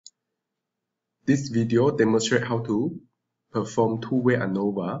This video demonstrates how to perform two-way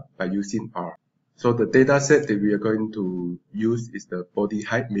ANOVA by using R. So the data set that we are going to use is the body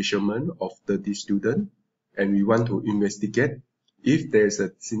height measurement of 30 students, and we want to investigate if there is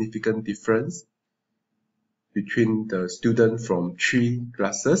a significant difference between the students from 3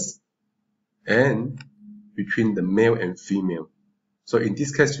 classes and between the male and female. So in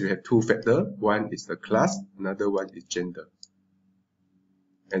this case, we have two factors. One is the class, another one is gender.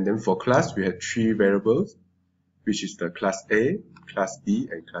 And then for class, we have 3 variables, which is the class A, class B,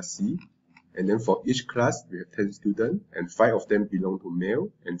 and class C. And then for each class, we have 10 students, and 5 of them belong to male,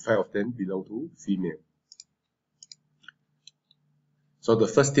 and 5 of them belong to female. So the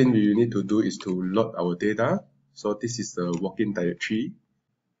first thing we need to do is to load our data. So this is the working directory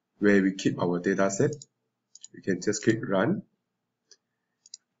where we keep our data set. We can just click run.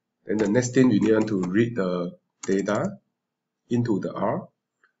 Then the next thing we need to read the data into the R.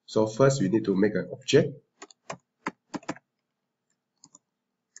 So first we need to make an object.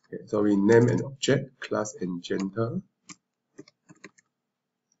 Okay, so we name an object, class and gender.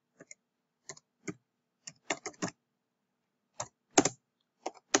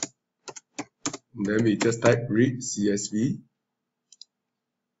 And then we just type read CSV.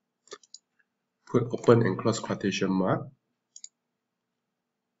 Put open and close quotation mark.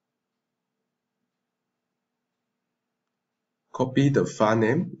 Copy the file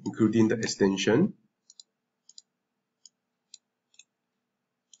name, including the extension.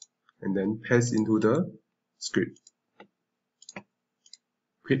 And then paste into the script.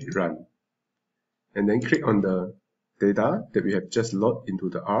 Click run. And then click on the data that we have just loaded into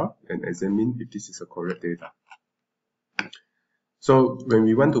the R and examine if this is a correct data. So when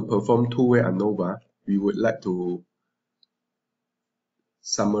we want to perform two-way ANOVA, we would like to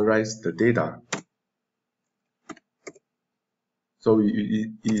summarize the data. So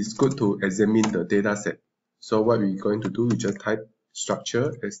it is good to examine the data set. So what we're going to do, we just type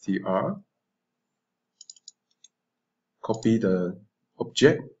structure str, copy the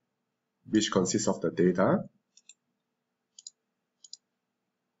object which consists of the data,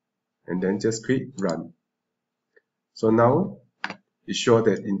 and then just click run. So now it shows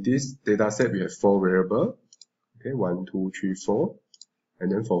that in this data set we have 4 variables. Okay, 1, 2, 3, 4.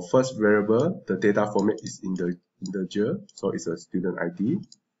 And then for first variable, the data format is in the integer, so it's a student ID.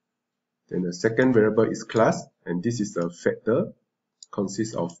 Then the second variable is class, and this is a factor,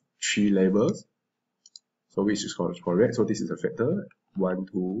 consists of 3 labels. So which is correct? So this is a factor 1,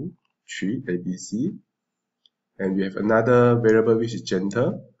 2, 3, A, B, C. And we have another variable which is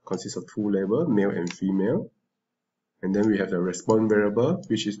gender, consists of 2 labels, male and female. And then we have the response variable,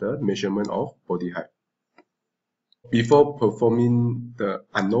 which is the measurement of body height. Before performing the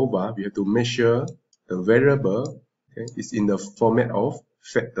ANOVA, we have to measure the variable, okay, is in the format of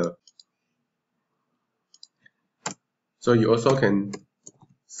factor. So you also can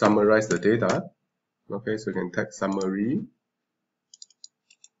summarize the data. Okay, so you can type summary.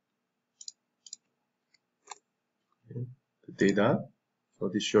 Okay, the data. So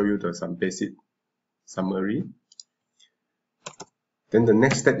this shows you some basic summary. Then the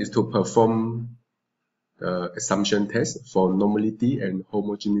next step is to perform the assumption test for normality and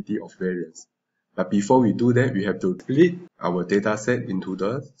homogeneity of variance. But before we do that, we have to split our data set into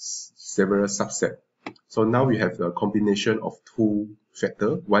the several subsets. So now we have the combination of 2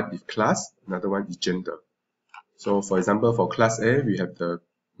 factors. One is class, another one is gender. So for example, for class A, we have the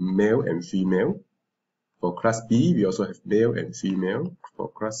male and female. For class B, we also have male and female.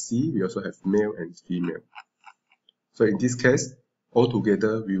 For class C, we also have male and female. So in this case,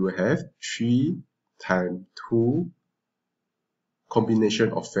 altogether, we will have 3 times 2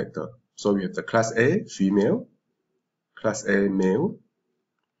 combination of factors. So we have the class A, female, class A, male,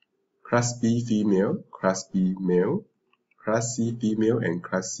 class B, female, class B, male, class C, female, and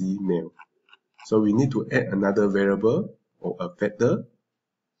class C, male. So we need to add another variable or a factor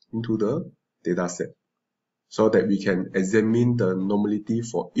into the data set so that we can examine the normality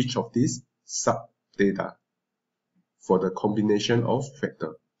for each of these sub-data for the combination of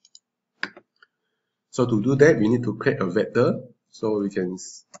factors. So to do that, we need to create a vector. So we can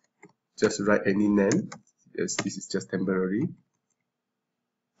just write any name. Yes, this is just temporary.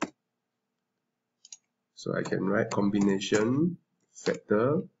 So I can write combination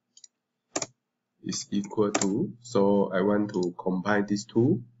factor is equal to, so I want to combine these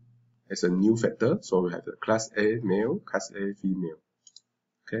two as a new factor. So we have the class A male, class A female.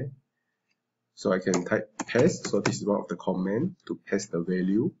 Okay. So I can type paste. So this is one of the commands to paste the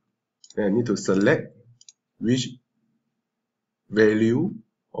value. Then I need to select which value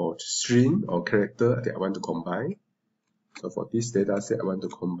or string or character that I want to combine. So for this data set, I want to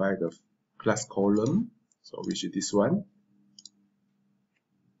combine the class column, so which is this one,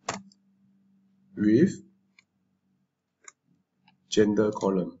 with gender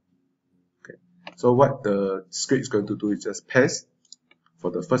column. Okay. So what the script is going to do is just pass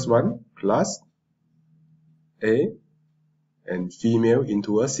for the first one, class A and female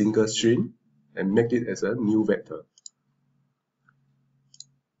into a single string and make it as a new vector.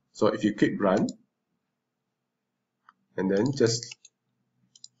 So if you click run and then just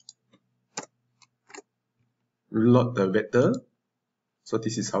load the vector, so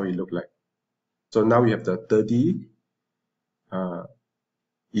this is how it look like. So now we have the 30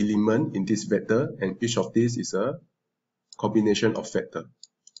 element in this vector, and each of these is a combination of vector.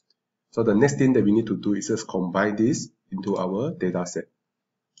 So the next thing that we need to do is just combine this into our data set.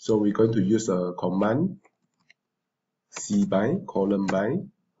 So we're going to use a command cbind, column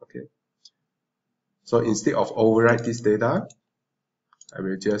bind. Okay. So instead of overwrite this data, I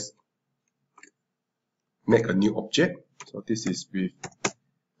will just make a new object. So this is with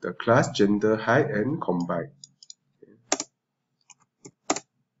the class gender height and combine.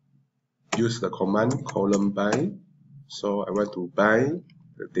 Use the command column bind. So I want to bind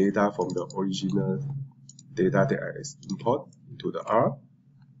the data from the original data that I import into the R,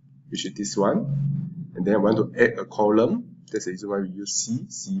 which is this one. And then I want to add a column. That's the reason why we use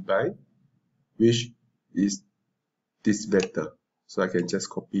cbind, which is this vector. So I can just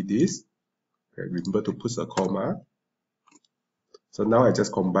copy this. Okay, remember to put a comma. So now I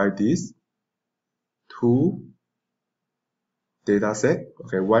just combine this two data set.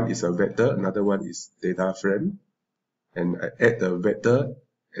 Okay, one is a vector, another one is data frame, and I add the vector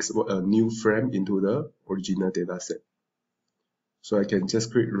as a new frame into the original data set. So I can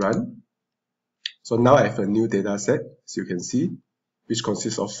just click run. So now I have a new data set, as you can see, which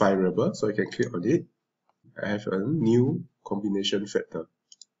consists of 5 variables. So I can click on it. I have a new combination vector.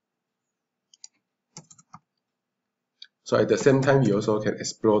 So at the same time, we also can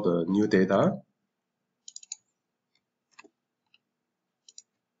explore the new data.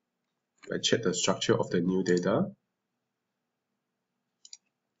 I check the structure of the new data.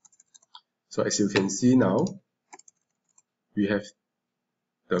 So as you can see now, we have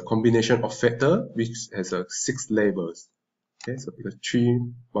the combination of vector which has 6 labels. Okay, so because 3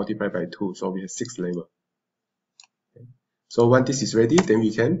 multiplied by 2, so we have 6 labels. Okay. So once this is ready, then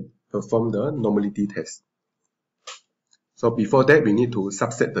we can perform the normality test. So before that, we need to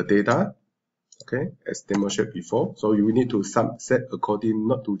subset the data. Okay, as demonstrated before. So you will need to subset according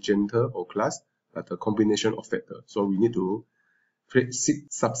not to gender or class, but a combination of vectors. So we need to create 6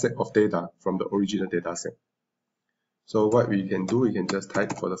 subset of data from the original data set. So what we can do, we can just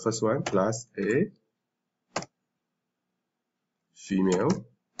type for the first one, class A, female.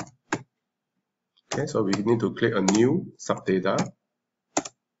 Okay, so we need to create a new subdata.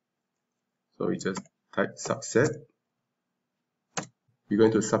 So we just type subset. We're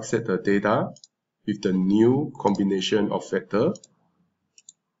going to subset the data with the new combination of vector.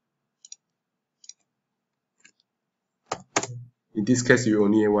 In this case, you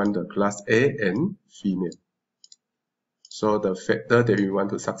only want the class A and female. So the vector that we want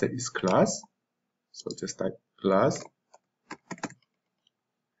to subset is class. So just type class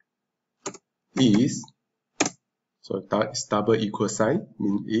is, so it's double equal sign,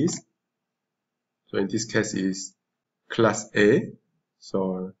 mean is. So in this case is class A.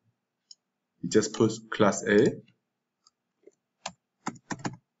 So you just put class A.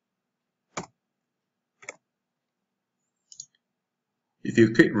 If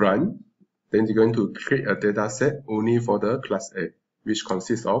you click run, then you're going to create a data set only for the class A, which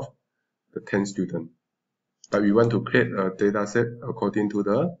consists of the 10 students. But we want to create a data set according to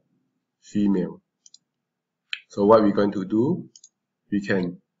the female. So what we're going to do, we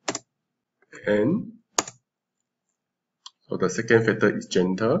can and so the second factor is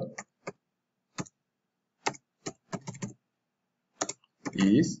gender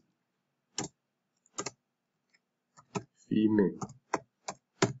is female.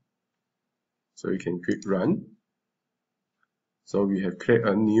 So you can click run. So we have created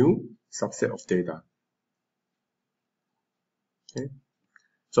a new subset of data. Okay.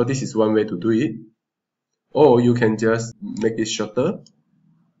 So this is one way to do it. Or you can just make it shorter,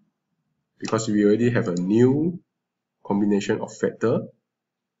 because we already have a new combination of vector.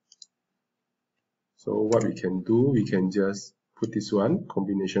 So what we can do, we can just put this one,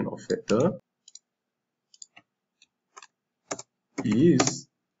 combination of vector is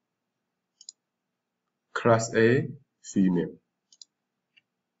class A female.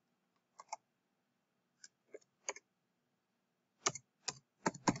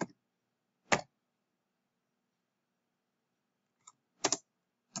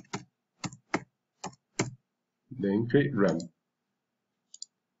 then click run.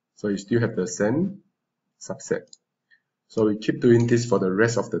 So you still have the same subset. So we keep doing this for the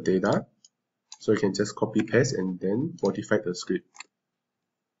rest of the data. So you can just copy paste and then modify the script.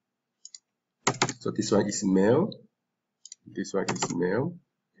 So this one is male, this one is male.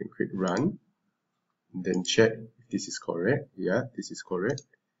 You can click run, and then check if this is correct. Yeah, this is correct.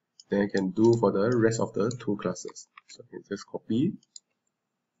 Then I can do for the rest of the two classes. So I can just copy,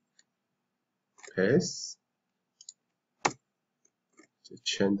 paste, just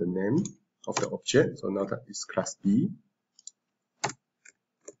change the name of the object. So now that is class B.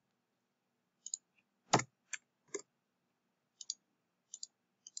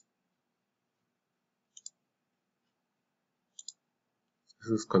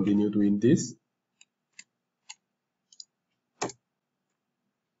 Just continue doing this.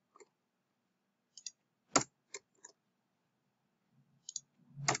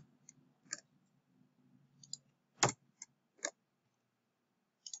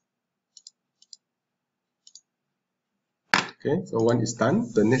 Okay, so one is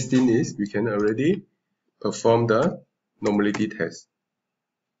done. The next thing is we can already perform the normality test.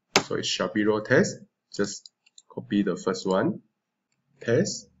 So it's Shapiro test. Just copy the first one,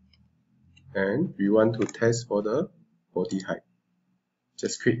 paste, and we want to test for the body height.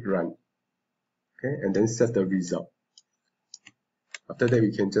 Just click run. Okay, and then set the result. After that,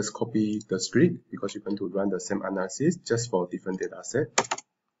 we can just copy the script because you want to run the same analysis just for different data set.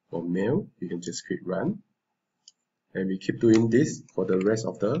 For male, you can just click run. And we keep doing this for the rest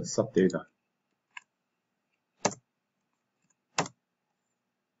of the sub-data.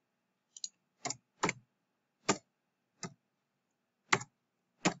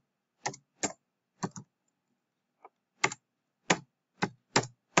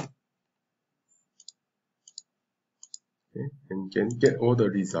 Okay, and you can get all the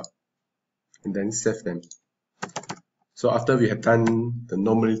results and then save them. So after we have done the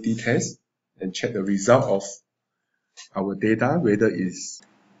normality test and check the result of our data, whether it's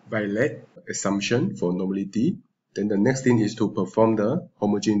violate assumption for normality, then the next thing is to perform the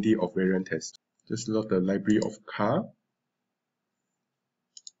homogeneity of variance test. Just load the library of car.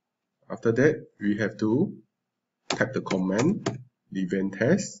 After that, we have to type the command event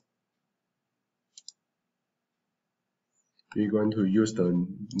test. We're going to use the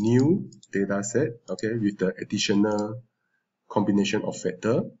new data set, okay, with the additional combination of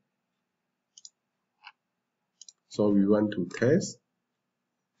factor. So we want to test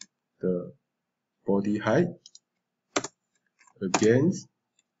the body height against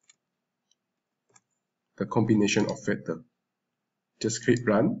the combination of factor. Just click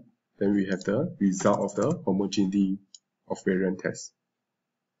run, then we have the result of the homogeneity of variance test.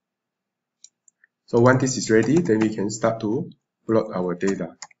 So once this is ready, then we can start to plot our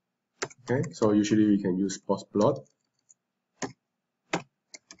data. Okay, so usually we can use box plot.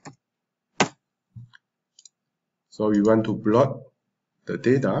 So we want to plot the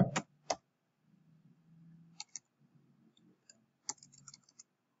data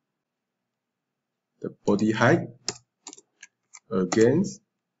the body height against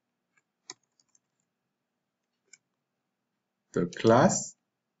the class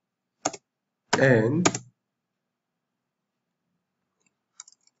and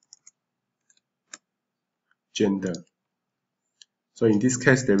gender. So in this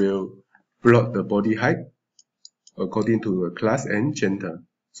case, they will plot the body height according to the class and gender.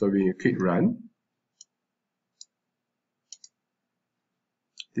 So when you click run,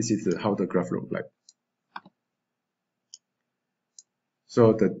 this is how the graph looks like.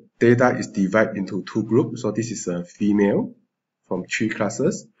 So the data is divided into two groups. So this is a female from three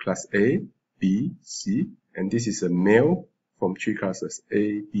classes, class A, B, C, and this is a male from three classes,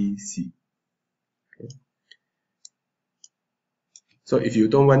 A, B, C. Okay. So if you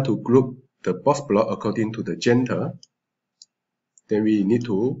don't want to group the box plot according to the gender, then we need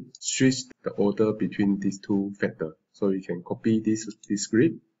to switch the order between these two factors. So you can copy this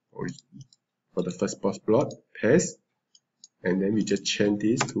script for the first box plot, paste, and then we just change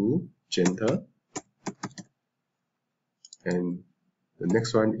this to gender, and the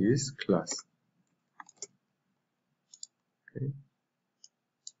next one is class. Okay.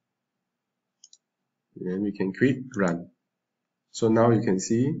 Then we can click run. So now you can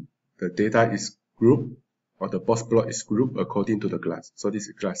see the data is grouped, or the box plot is grouped according to the class. So this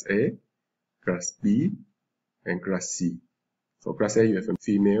is class A, class B, and class C. For class A, you have a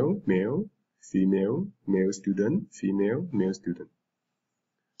female, male, female, male student, female, male student.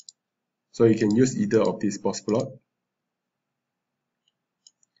 So you can use either of these box plot.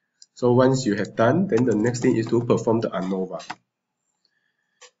 So once you have done, then the next thing is to perform the ANOVA.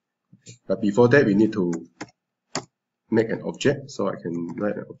 But before that, we need to make an object. So I can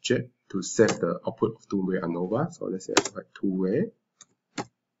write an object to set the output of two-way ANOVA. So let's say I write two-way.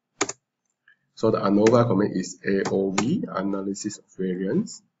 So the ANOVA command is AOV, analysis of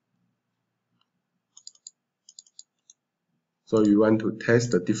variance. So you want to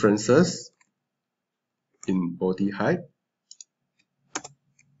test the differences in body height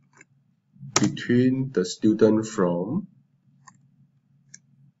between the student from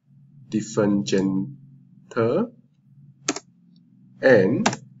different gender and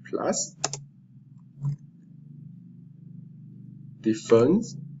plus different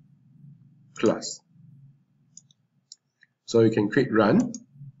class. So you can click run.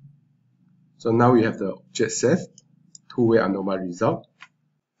 So now we have the object set, two-way ANOVA result,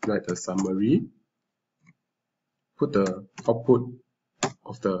 write a summary, put the output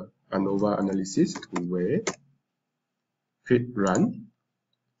of the ANOVA analysis two-way, click run.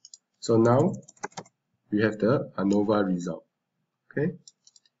 So now we have the ANOVA result. Okay,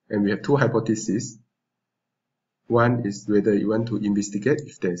 and we have two hypotheses. One is whether you want to investigate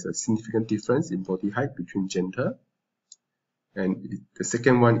if there is a significant difference in body height between gender. And the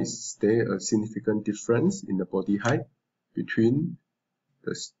second one is there a significant difference in the body height between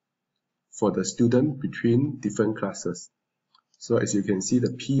for the student between different classes. So as you can see,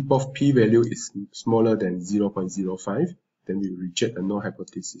 the both p value is smaller than 0.05, then we reject the null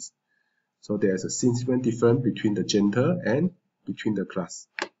hypothesis. So there is a significant difference between the gender and between the class.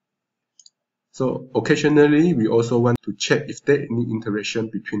 So occasionally we also want to check if there is any interaction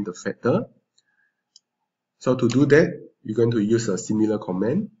between the factor. So to do that, you're going to use a similar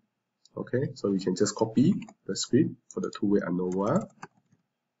command. Okay, so we can just copy the script for the two-way ANOVA.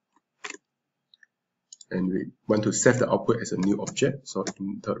 And we want to set the output as a new object. So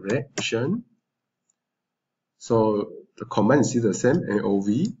interaction. So the command is still the same,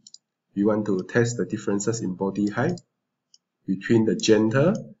 AOV. We want to test the differences in body height between the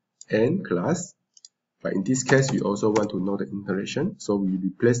gender and class. But in this case, we also want to know the interaction. So we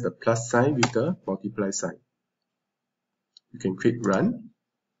replace the plus sign with the multiply sign. You can click run.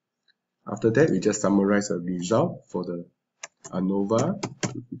 After that, we just summarize the result for the ANOVA,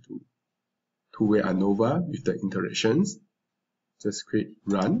 two-way ANOVA with the interactions. Just click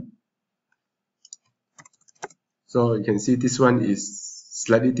run. So you can see this one is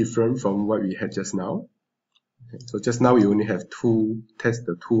slightly different from what we had just now. Okay, so just now we only have test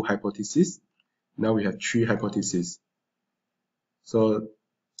the two hypotheses. Now we have three hypotheses. So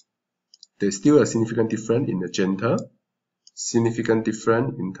there's still a significant difference in the gender, significant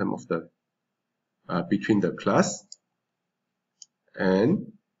difference in terms of the between the class,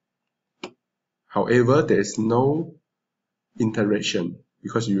 and however there is no interaction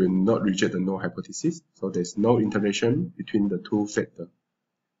because you will not reject the null hypothesis. So there's no interaction between the two factors.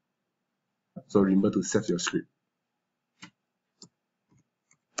 So remember to save your script.